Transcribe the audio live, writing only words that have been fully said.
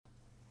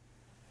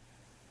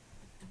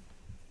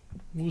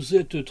Vous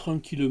êtes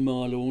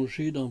tranquillement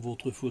allongé dans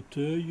votre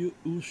fauteuil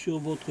ou sur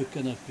votre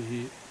canapé,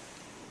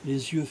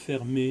 les yeux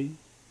fermés,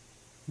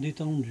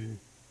 détendus.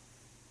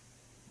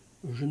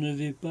 Je ne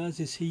vais pas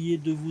essayer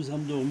de vous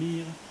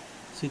endormir,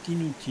 c'est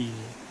inutile.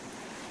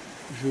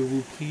 Je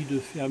vous prie de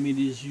fermer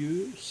les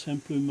yeux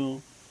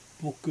simplement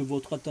pour que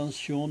votre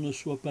attention ne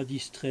soit pas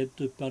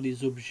distraite par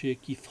les objets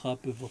qui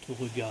frappent votre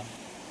regard.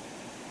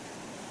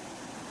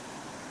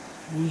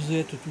 Vous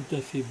êtes tout à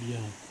fait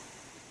bien,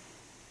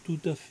 tout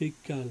à fait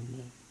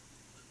calme.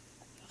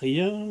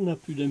 Rien n'a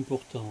plus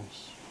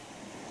d'importance.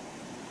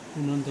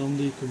 Vous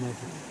n'entendez que ma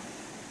voix.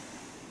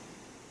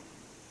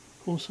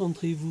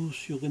 Concentrez-vous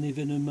sur un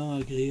événement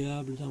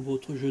agréable dans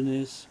votre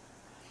jeunesse,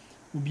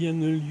 ou bien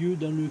un lieu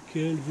dans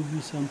lequel vous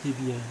vous sentez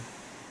bien,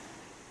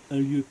 un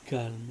lieu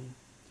calme,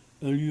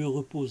 un lieu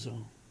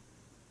reposant.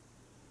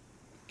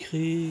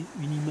 Créez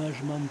une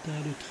image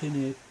mentale très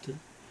nette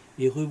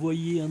et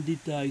revoyez en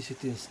détail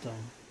cet instant.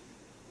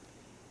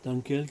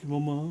 Dans quelques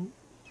moments,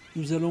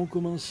 nous allons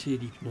commencer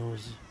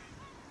l'hypnose.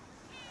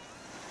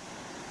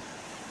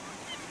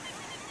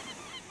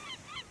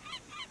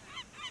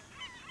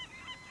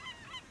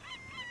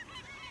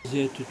 Vous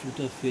êtes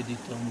tout à fait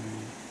détendu.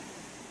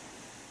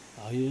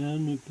 Rien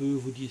ne peut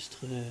vous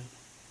distraire.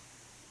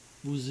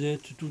 Vous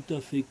êtes tout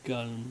à fait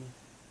calme.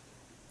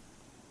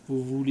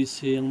 Vous vous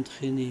laissez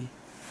entraîner.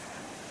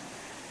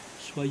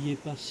 Soyez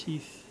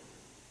passif.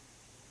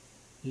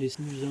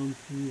 Laissez de plus en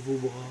plus vos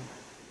bras.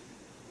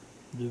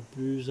 De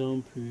plus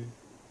en plus.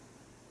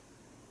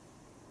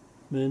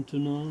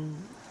 Maintenant,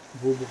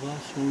 vos bras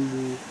sont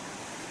lourds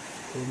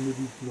comme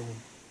du plomb.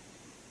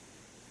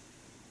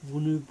 Vous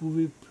ne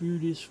pouvez plus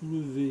les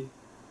soulever.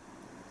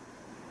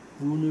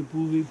 Vous ne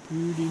pouvez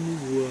plus les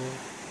mouvoir.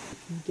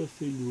 Tout à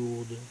fait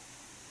lourdes.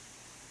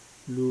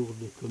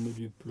 Lourdes comme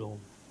du plomb.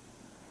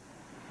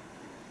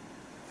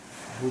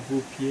 Vos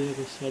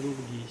paupières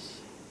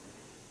s'alourdissent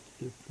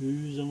de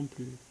plus en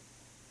plus.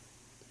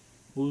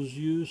 Vos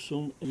yeux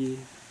sont éveillés.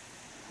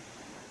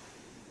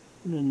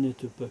 Vous n'en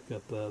êtes pas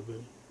capable.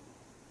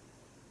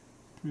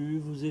 Plus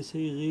vous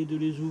essayerez de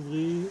les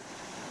ouvrir,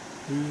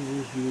 plus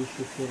vos yeux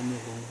se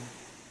fermeront.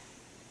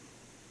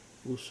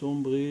 Vous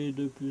sombrez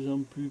de plus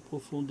en plus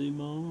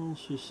profondément en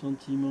ce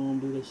sentiment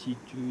de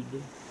lassitude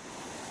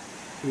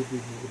et de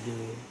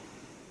lourdeur.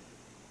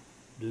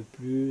 De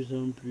plus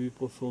en plus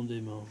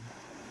profondément.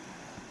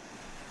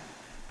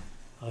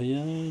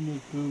 Rien ne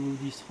peut vous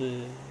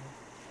distraire.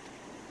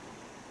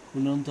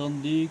 Vous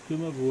n'entendez que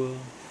ma voix.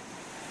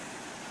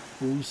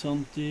 Vous vous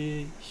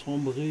sentez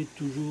sombrer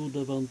toujours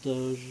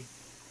davantage,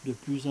 de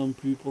plus en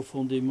plus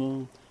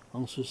profondément,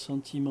 en ce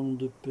sentiment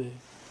de paix.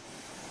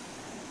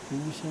 Vous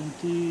vous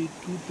sentez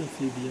tout à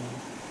fait bien.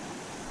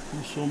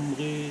 Vous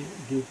sombrez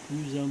de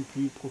plus en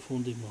plus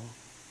profondément.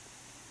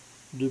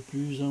 De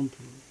plus en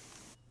plus.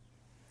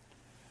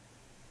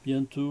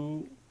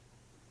 Bientôt,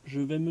 je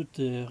vais me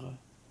taire.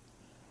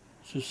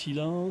 Ce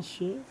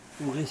silence,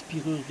 vous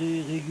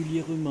respirerez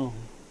régulièrement.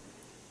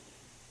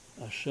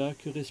 À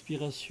chaque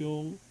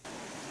respiration,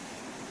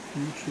 tout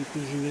ce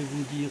que je vais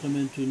vous dire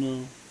maintenant,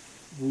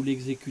 vous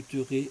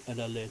l'exécuterez à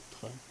la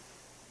lettre.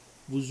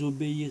 Vous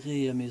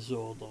obéirez à mes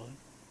ordres.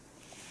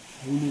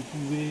 Vous ne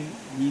pouvez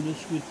ni ne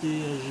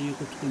souhaitez agir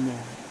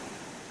autrement.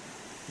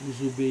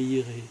 Vous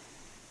obéirez.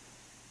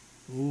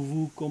 Vous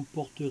vous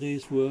comporterez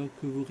soit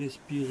que vous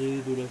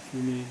respirez de la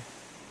fumée.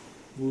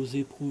 Vous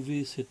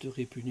éprouvez cette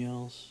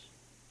répugnance.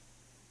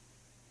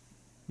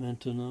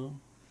 Maintenant,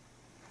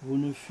 vous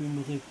ne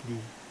fumerez plus.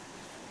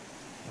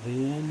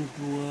 Rien ne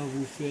pourra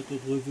vous faire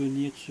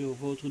revenir sur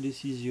votre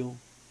décision.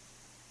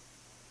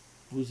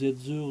 Vous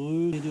êtes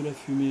heureux de la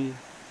fumée.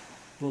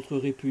 Votre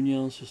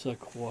répugnance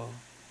s'accroît.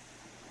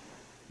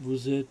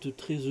 Vous êtes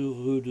très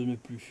heureux de ne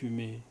plus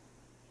fumer.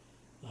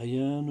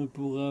 Rien ne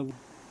pourra vous...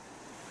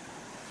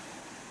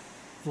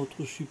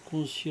 Votre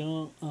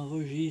subconscient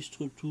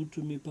enregistre toutes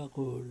mes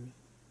paroles.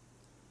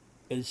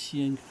 Elles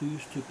s'y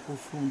incrustent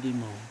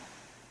profondément.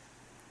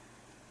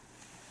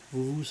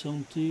 Vous vous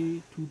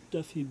sentez tout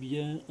à fait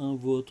bien en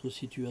votre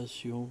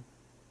situation.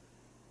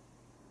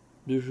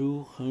 De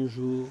jour en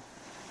jour,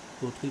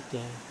 votre état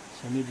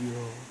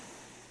s'améliore.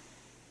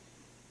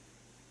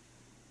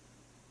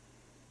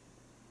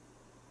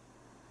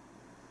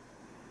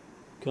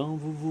 Quand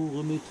vous vous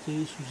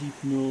remettrez sous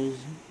hypnose,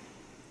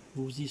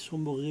 vous y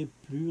sombrerez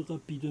plus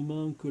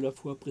rapidement que la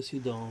fois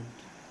précédente.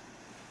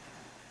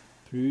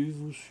 Plus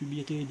vous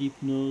subirez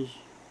l'hypnose,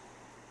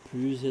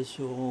 plus elles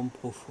seront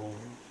profondes.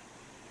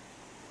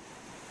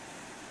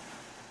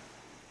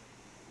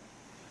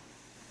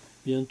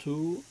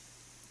 Bientôt,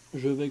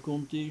 je vais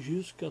compter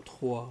jusqu'à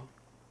 3.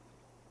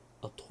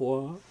 À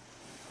 3,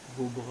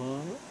 vos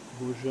bras,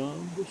 vos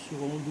jambes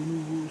seront de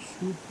nouveau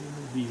souples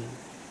et mobiles.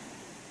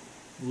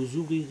 Vous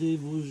ouvrirez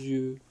vos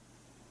yeux.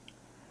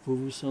 Vous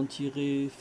vous sentirez